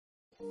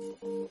Welcome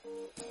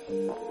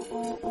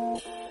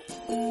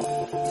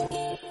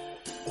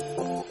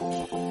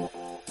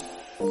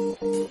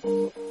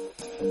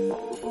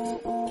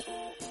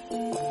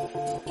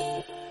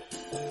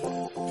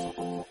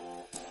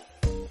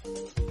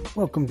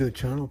to the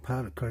channel,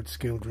 Pat at Card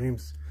Scale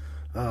Dreams.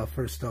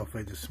 First off,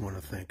 I just want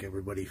to thank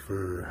everybody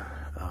for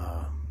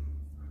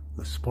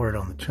the support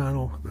on the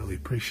channel. Really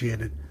appreciate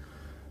it.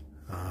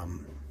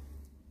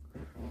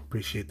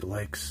 Appreciate the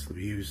likes, the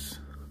views,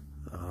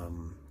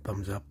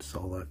 thumbs ups,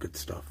 all that good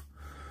stuff.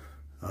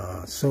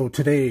 So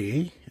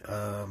today,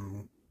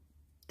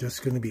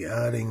 just going to be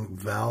adding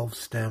valve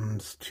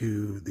stems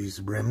to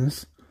these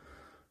rims.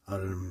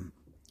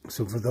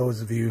 So for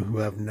those of you who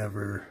have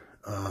never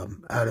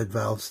added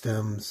valve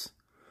stems,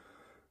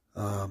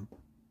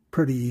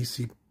 pretty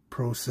easy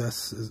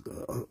process,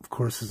 of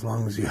course, as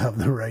long as you have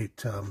the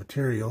right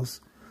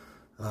materials.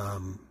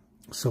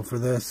 So for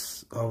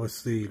this,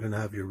 obviously you're going to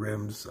have your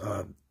rims.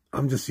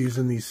 I'm just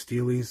using these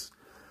Steelies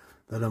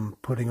that I'm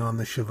putting on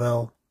the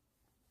Chevelle.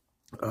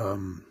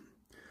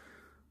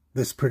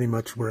 This pretty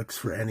much works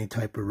for any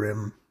type of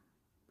rim.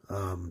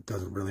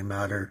 Doesn't really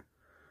matter.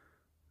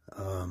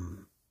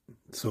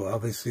 So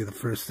obviously the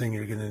first thing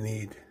you're going to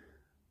need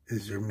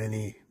is your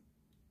mini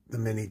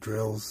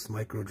drills,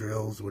 micro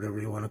drills, whatever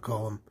you want to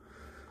call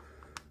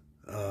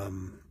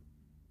them.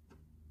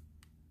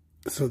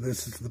 So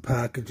this is the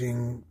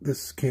packaging.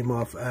 This came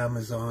off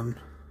Amazon,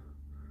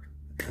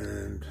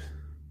 and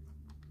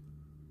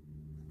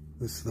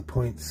this is the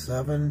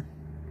 0.7.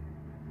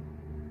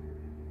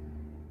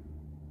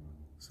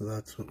 So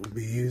that's what we'll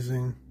be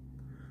using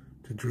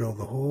to drill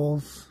the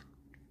holes.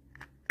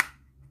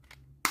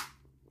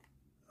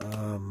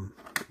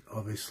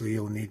 Obviously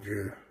you'll need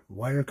your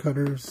wire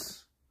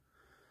cutters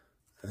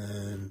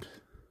and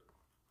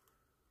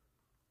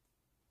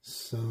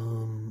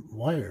some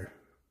wire.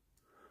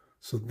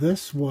 So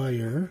this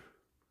wire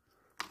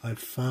I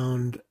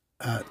found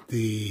at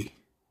I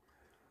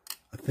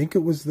think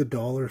it was the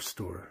dollar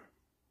store.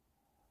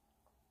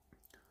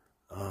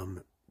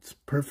 It's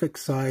perfect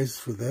size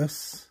for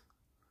this.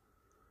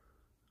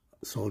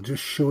 So I'll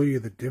just show you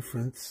the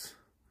difference.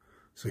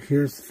 So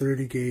here's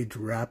 30 gauge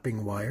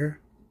wrapping wire.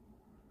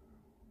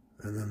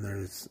 And then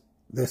there's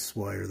this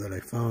wire that I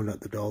found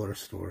at the dollar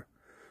store.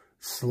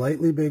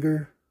 Slightly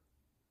bigger.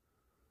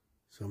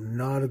 So I'm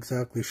not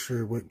exactly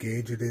sure what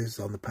gauge it is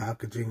on the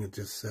packaging. It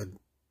just said,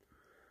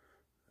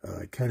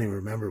 I can't even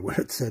remember what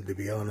it said, to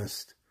be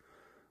honest.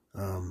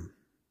 But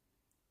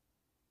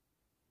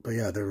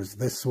yeah, there was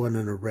this one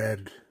and a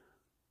red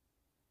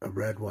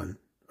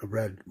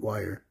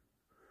wire.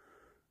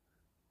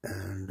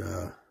 And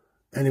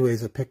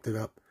anyways, I picked it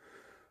up.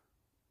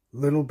 A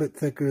little bit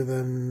thicker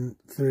than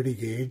 30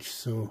 gauge,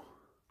 so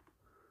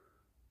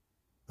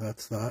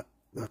that's that.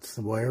 That's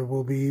the wire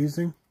we'll be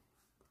using.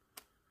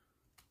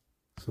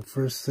 So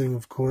first thing,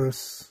 of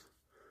course,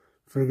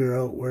 figure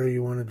out where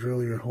you want to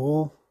drill your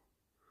hole.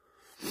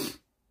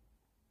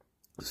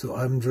 So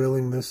I'm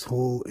drilling this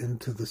hole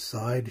into the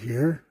side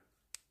here.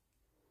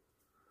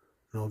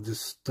 And I'll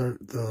just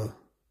start the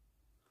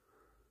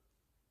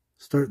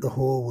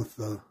hole with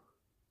the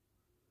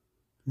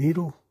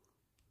needle.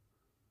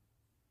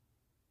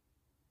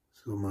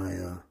 So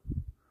my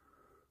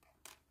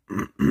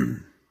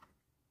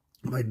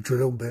my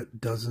drill bit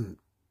doesn't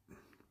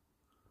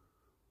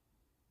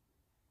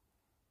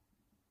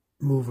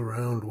move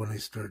around when I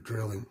start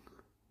drilling.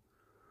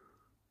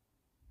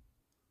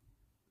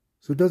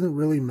 So it doesn't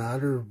really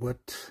matter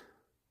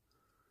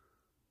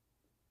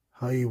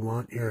how you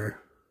want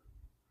your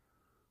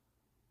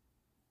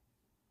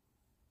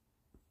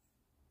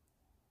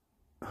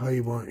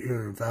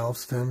valve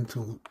stem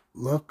to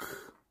look.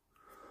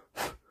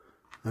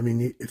 I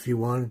mean, if you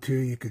wanted to,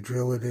 you could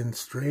drill it in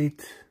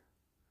straight.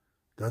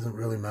 Doesn't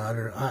really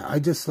matter. I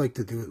just like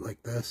to do it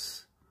like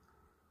this.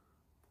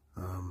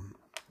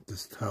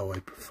 Just how I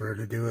prefer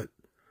to do it.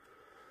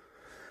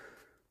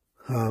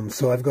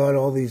 So I've got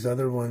all these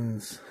other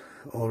ones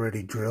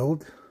already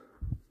drilled.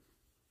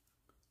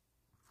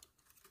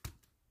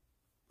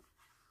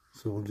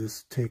 So we'll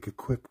just take a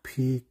quick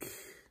peek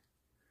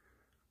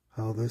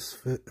how this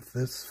fits, if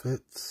this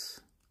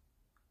fits.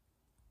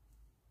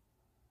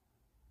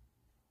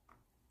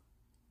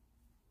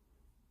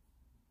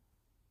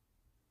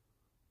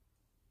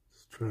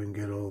 Let's try and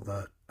get all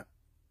that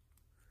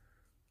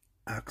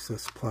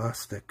excess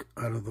plastic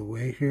out of the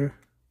way here.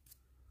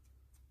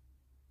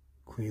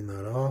 Clean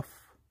that off.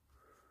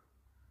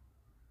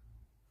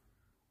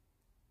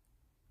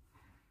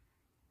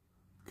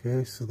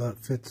 Okay, so that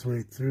fits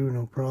right through,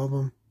 no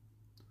problem.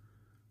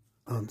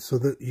 So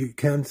that you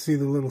can see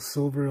the little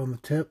silver on the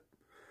tip.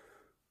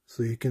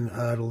 So you can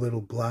add a little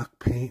black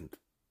paint,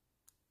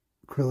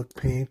 acrylic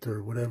paint,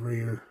 or whatever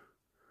you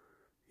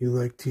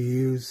like to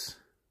use,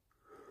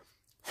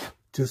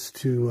 just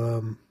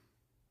to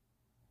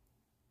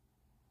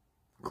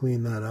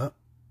clean that up.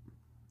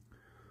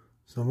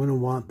 So I'm going to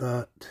want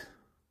that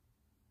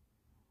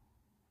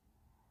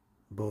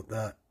about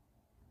that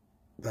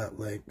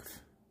length.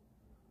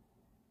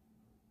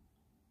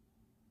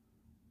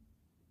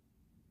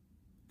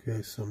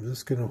 Okay, so I'm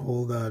just going to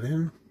hold that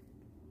in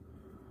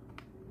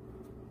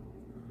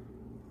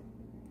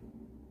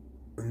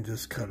and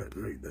just cut it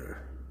right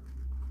there.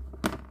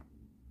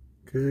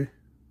 Okay,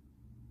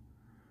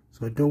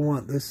 so I don't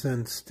want this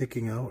end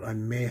sticking out. I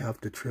may have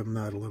to trim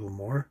that a little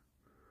more,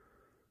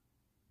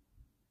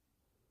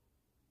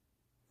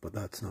 but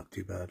that's not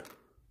too bad.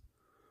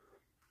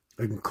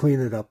 I can clean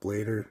it up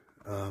later.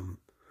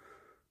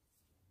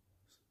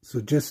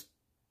 So just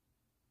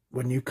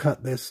when you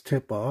cut this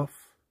tip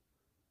off,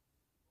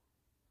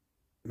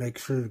 make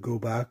sure to go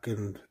back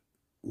and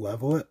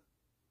level it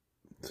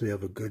so you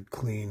have a good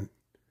clean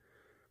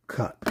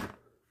cut.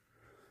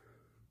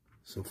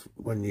 So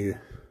when you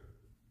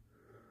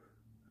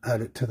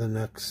add it to the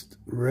next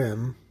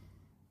rim,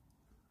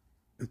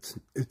 it's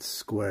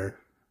square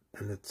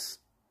and it's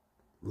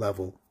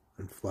level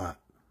and flat.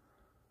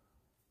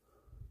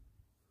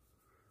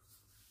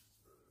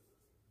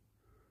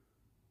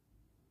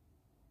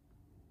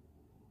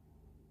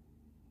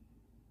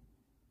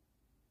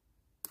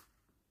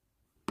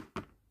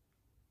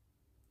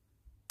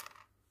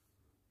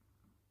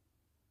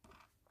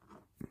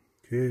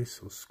 Okay,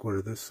 so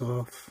square this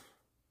off.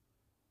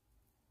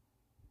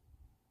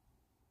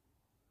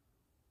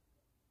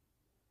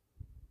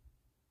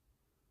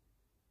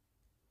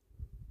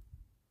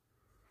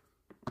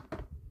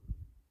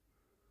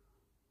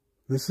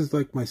 This is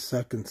like my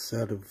second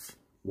set of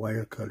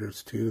wire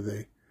cutters too.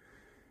 They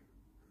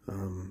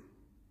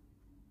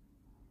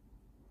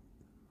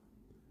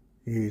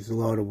use a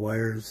lot of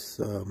wires,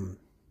 and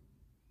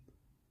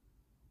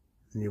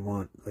you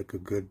want like a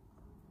good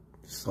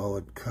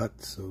solid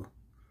cut, so,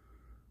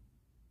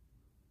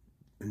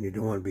 and you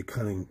don't want to be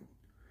cutting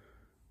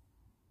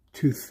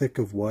too thick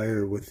of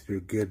wire with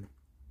your good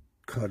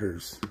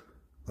cutters.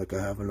 Like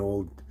I have an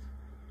old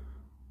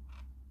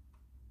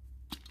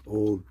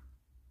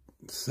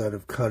set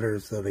of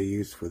cutters that I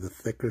use for the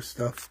thicker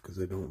stuff because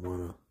I don't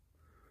want to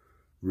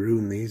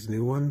ruin these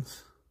new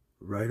ones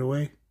right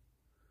away.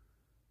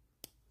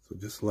 So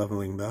just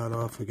leveling that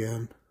off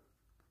again.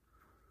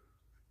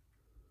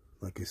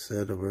 Like I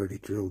said, I've already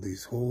drilled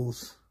these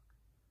holes.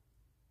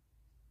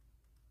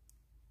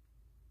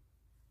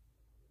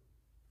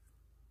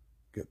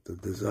 Get the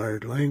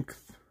desired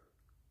length.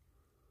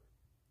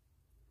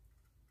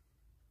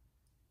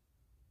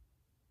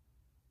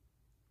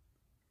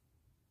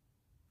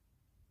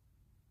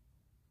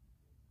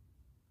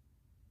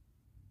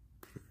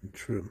 And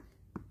trim.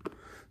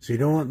 So you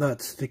don't want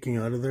that sticking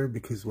out of there,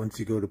 because once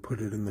you go to put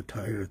it in the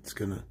tire, it's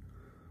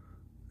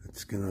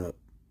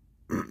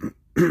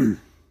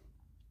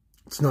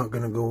not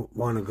gonna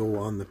want to go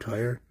on the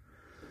tire,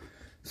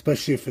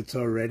 especially if it's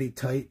already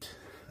tight.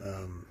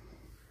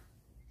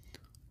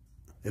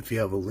 If you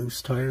have a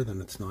loose tire, then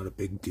it's not a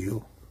big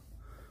deal,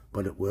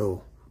 but it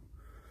will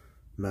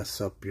mess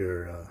up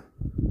your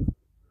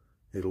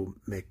it'll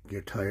make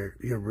your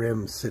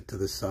rim sit to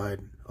the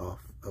side off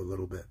a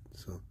little bit.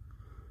 So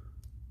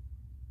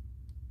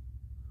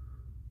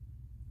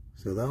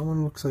that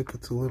one looks like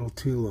it's a little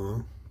too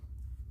long.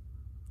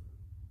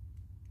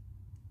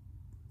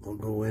 I'll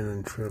go in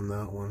and trim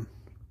that one.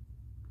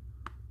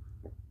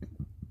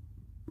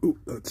 Oop,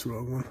 that's the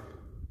wrong one.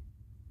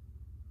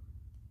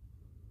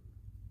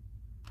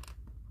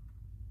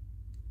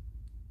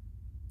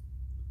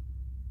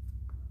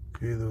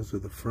 Okay, those are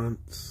the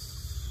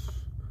fronts.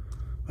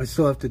 I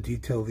still have to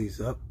detail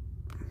these up.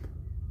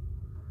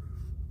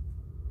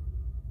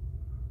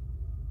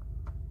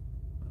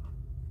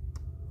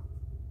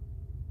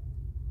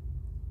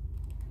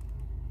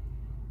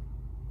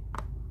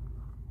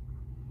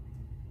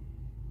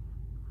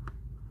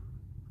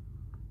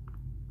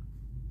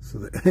 So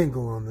the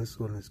angle on this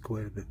one is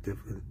quite a bit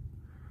different,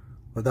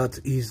 but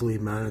that's easily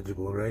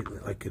manageable, right?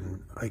 I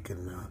can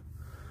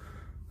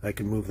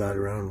move that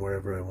around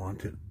wherever I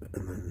want it,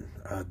 and then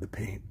add the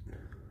paint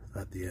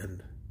at the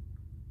end.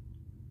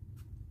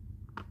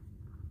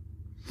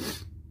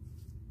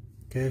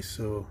 Okay,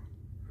 so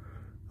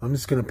I'm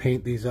just gonna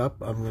paint these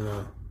up. I'm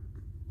gonna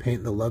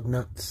paint the lug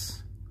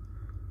nuts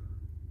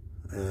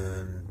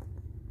and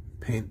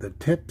paint the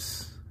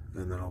tips,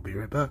 and then I'll be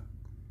right back.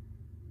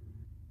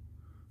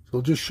 So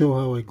I'll just show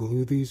how I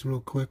glue these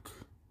real quick.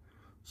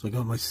 So I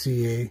got my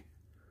CA.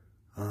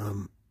 I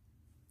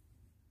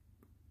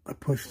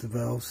push the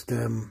valve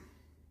stem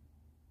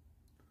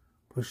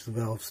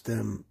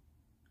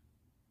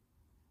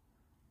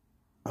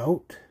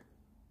out.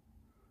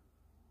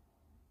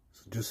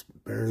 So just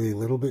barely a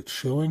little bit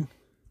showing.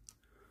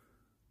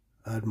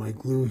 Add my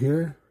glue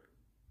here.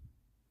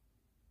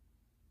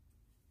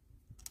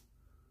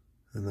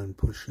 And then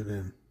push it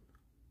in.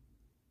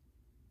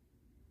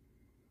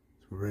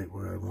 Right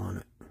where I want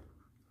it.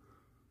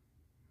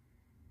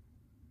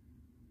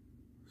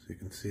 So you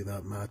can see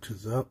that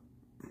matches up.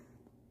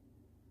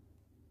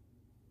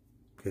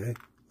 Okay,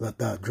 let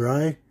that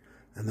dry,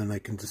 and then I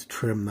can just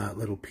trim that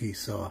little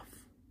piece off.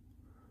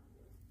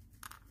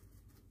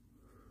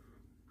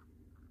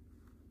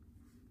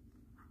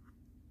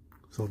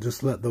 So I'll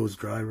just let those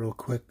dry real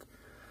quick.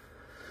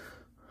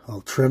 I'll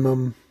trim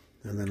them,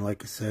 and then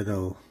like I said,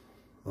 I'll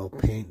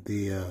paint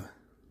the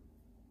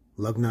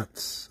lug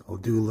nuts. I'll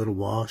do a little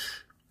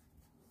wash,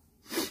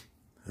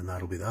 and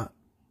that'll be that.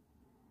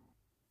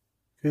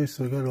 Okay,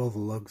 so I got all the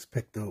lugs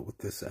picked out with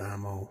this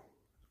Ammo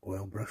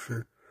oil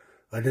brusher.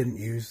 I didn't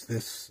use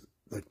this,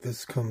 like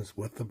this comes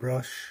with the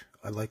brush.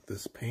 I like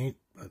this paint,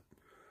 but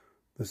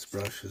this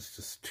brush is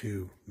just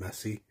too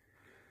messy.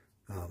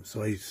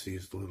 So I just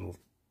used a little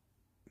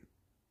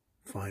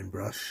fine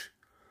brush.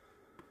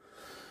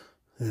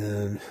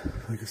 And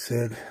like I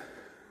said,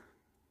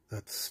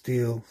 that's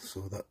steel,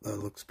 so that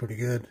looks pretty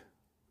good.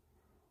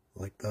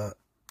 Like that.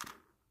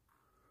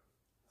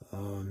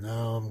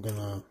 Now I'm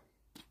gonna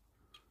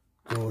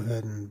go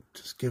ahead and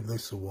just give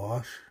this a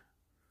wash.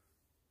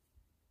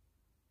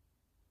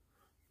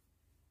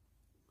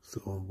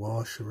 So I'll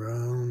wash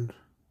around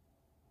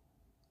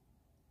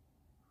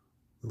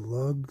the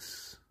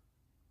lugs.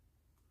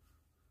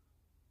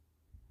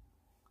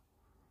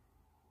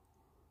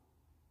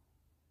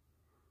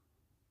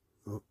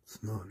 Oh,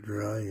 it's not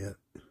dry yet.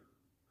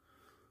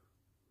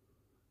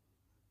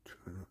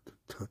 Try not to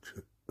touch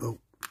it. Oh,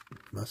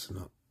 messing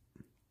up.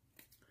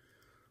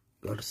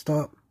 Gotta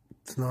stop.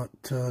 It's not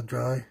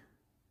dry.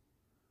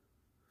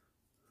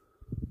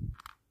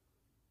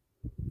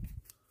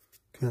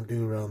 Can't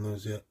do around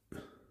those yet.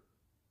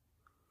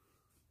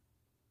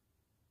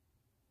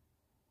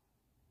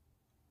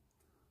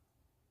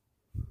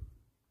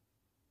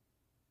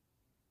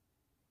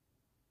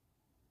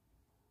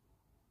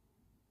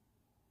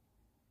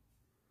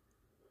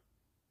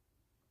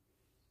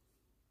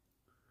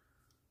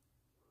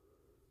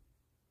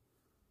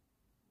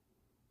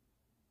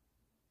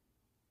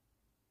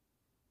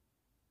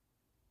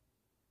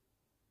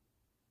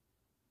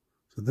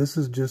 So this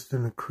is just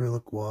an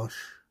acrylic wash.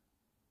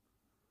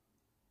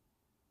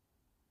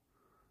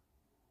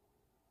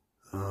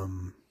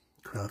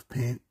 Craft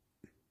paint.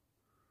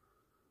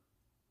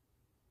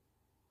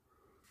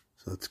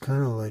 So it's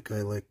kind of like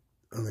I like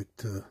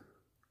to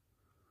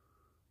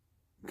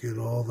get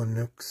all the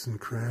nooks and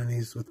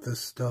crannies with this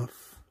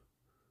stuff.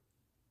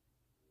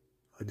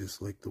 I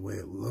just like the way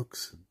it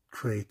looks. It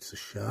creates a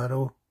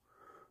shadow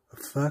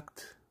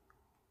effect,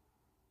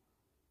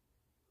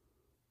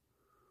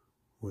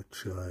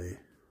 which I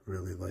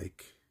really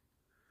like,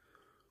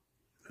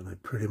 and I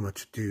pretty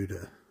much do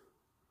to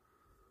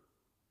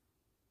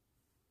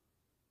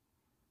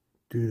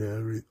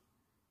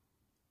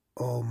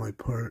all my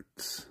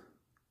parts.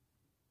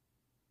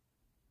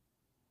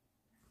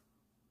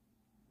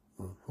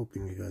 Well, I'm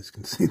hoping you guys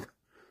can see that.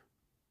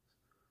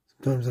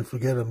 Sometimes I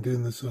forget I'm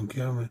doing this on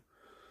camera.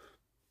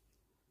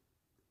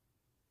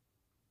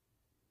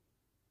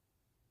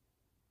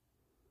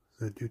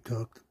 I do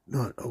talk,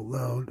 not out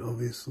loud,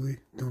 obviously.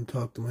 Don't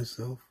talk to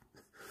myself.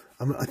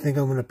 I think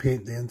I'm going to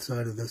paint the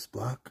inside of this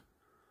black.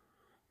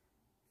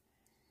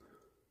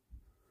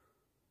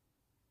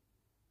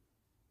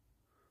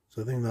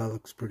 So I think that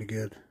looks pretty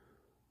good.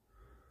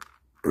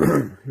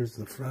 Here's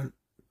the front.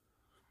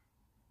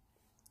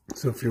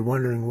 So if you're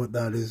wondering what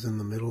that is in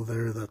the middle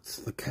there, that's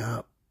the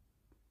cap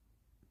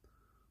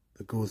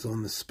that goes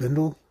on the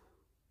spindle.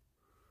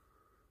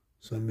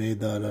 So I made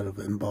that out of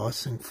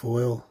embossing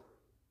foil.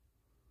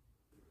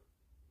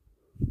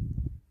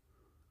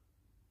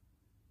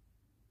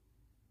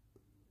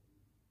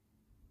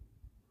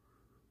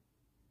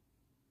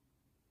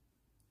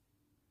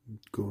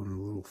 Going a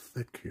little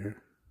thick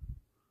here.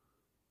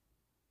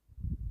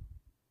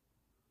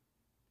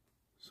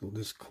 So we'll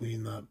just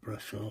clean that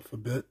brush off a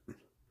bit.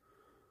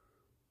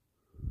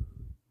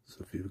 So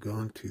if you've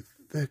gone too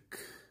thick,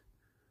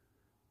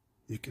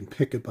 you can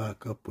pick it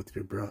back up with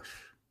your brush.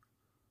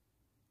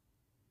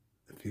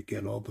 If you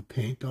get all the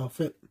paint off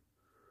it,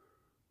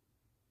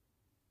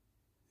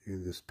 you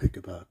can just pick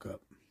it back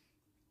up.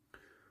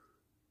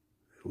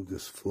 It'll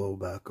just flow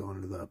back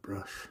onto that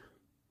brush.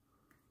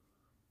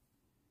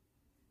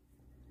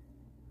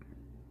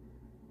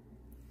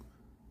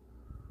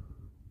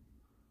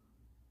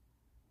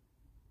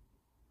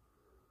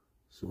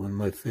 So one of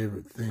my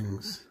favorite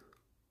things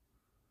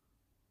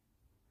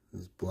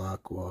is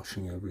black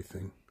washing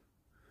everything.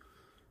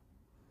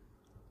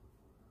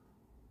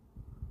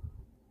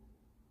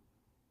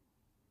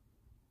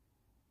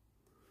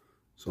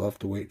 So I'll have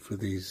to wait for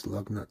these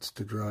lug nuts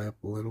to dry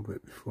up a little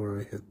bit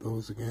before I hit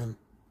those again.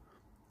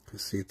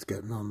 Because see, it's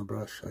getting on the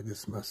brush. I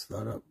just messed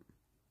that up.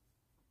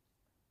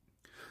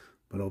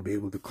 But I'll be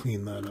able to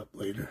clean that up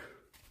later.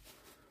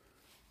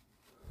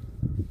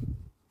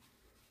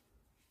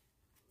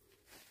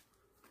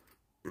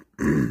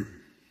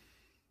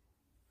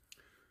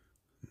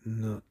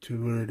 Not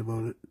too worried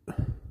about it.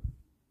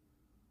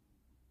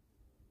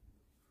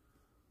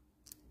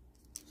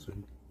 So I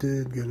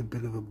did get a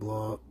bit of a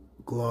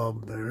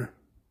glob there.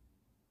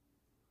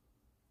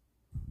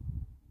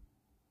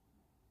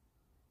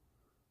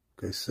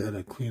 Like I said,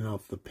 I clean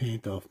off the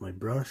paint off my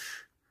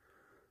brush.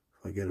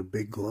 If I get a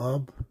big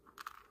glob,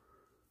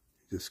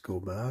 you just go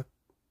back,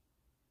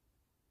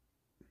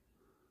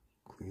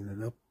 clean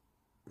it up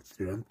with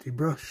your empty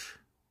brush.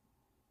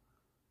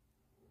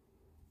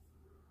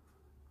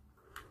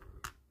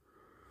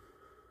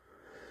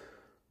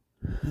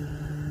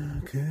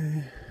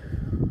 Okay.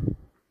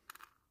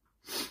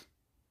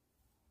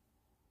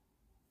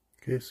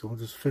 Okay, so we'll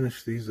just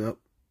finish these up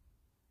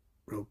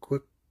real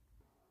quick.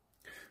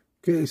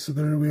 Okay, so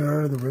there we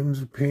are. The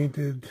rims are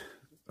painted,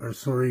 or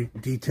sorry,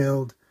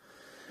 detailed.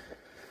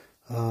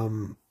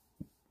 Got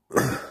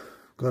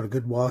a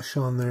good wash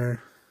on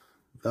there.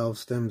 Valve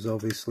stems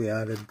obviously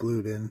added,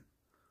 glued in.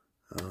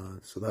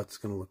 So that's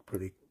going to look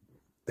pretty,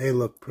 they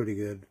look pretty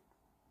good.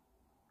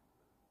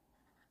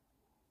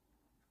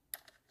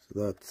 So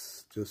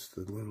that's just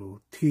a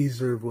little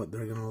teaser of what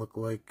they're going to look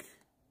like.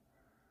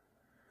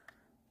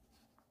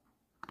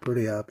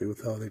 Pretty happy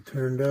with how they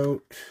turned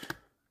out.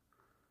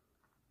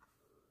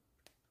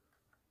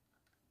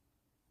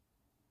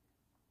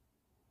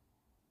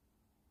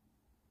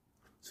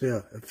 So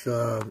yeah,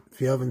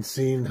 if you haven't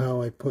seen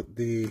how I put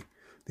these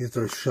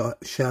are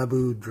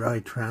Shabu dry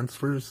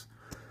transfers.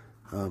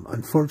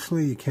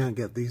 Unfortunately, you can't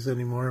get these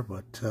anymore,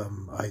 but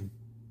I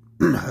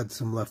had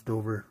some left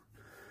over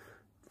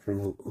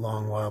from a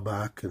long while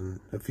back, and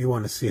if you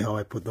want to see how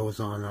I put those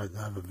on, I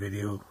have a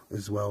video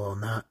as well on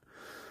that.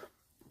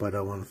 But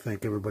I want to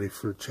thank everybody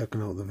for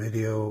checking out the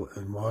video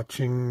and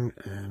watching,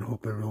 and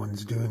hope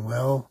everyone's doing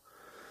well.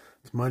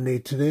 It's Monday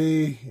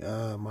today,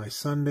 my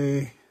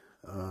Sunday,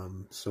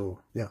 so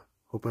yeah,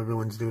 hope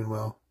everyone's doing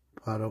well.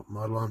 Model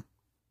on.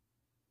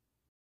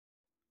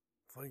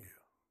 Thank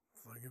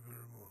you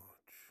very much.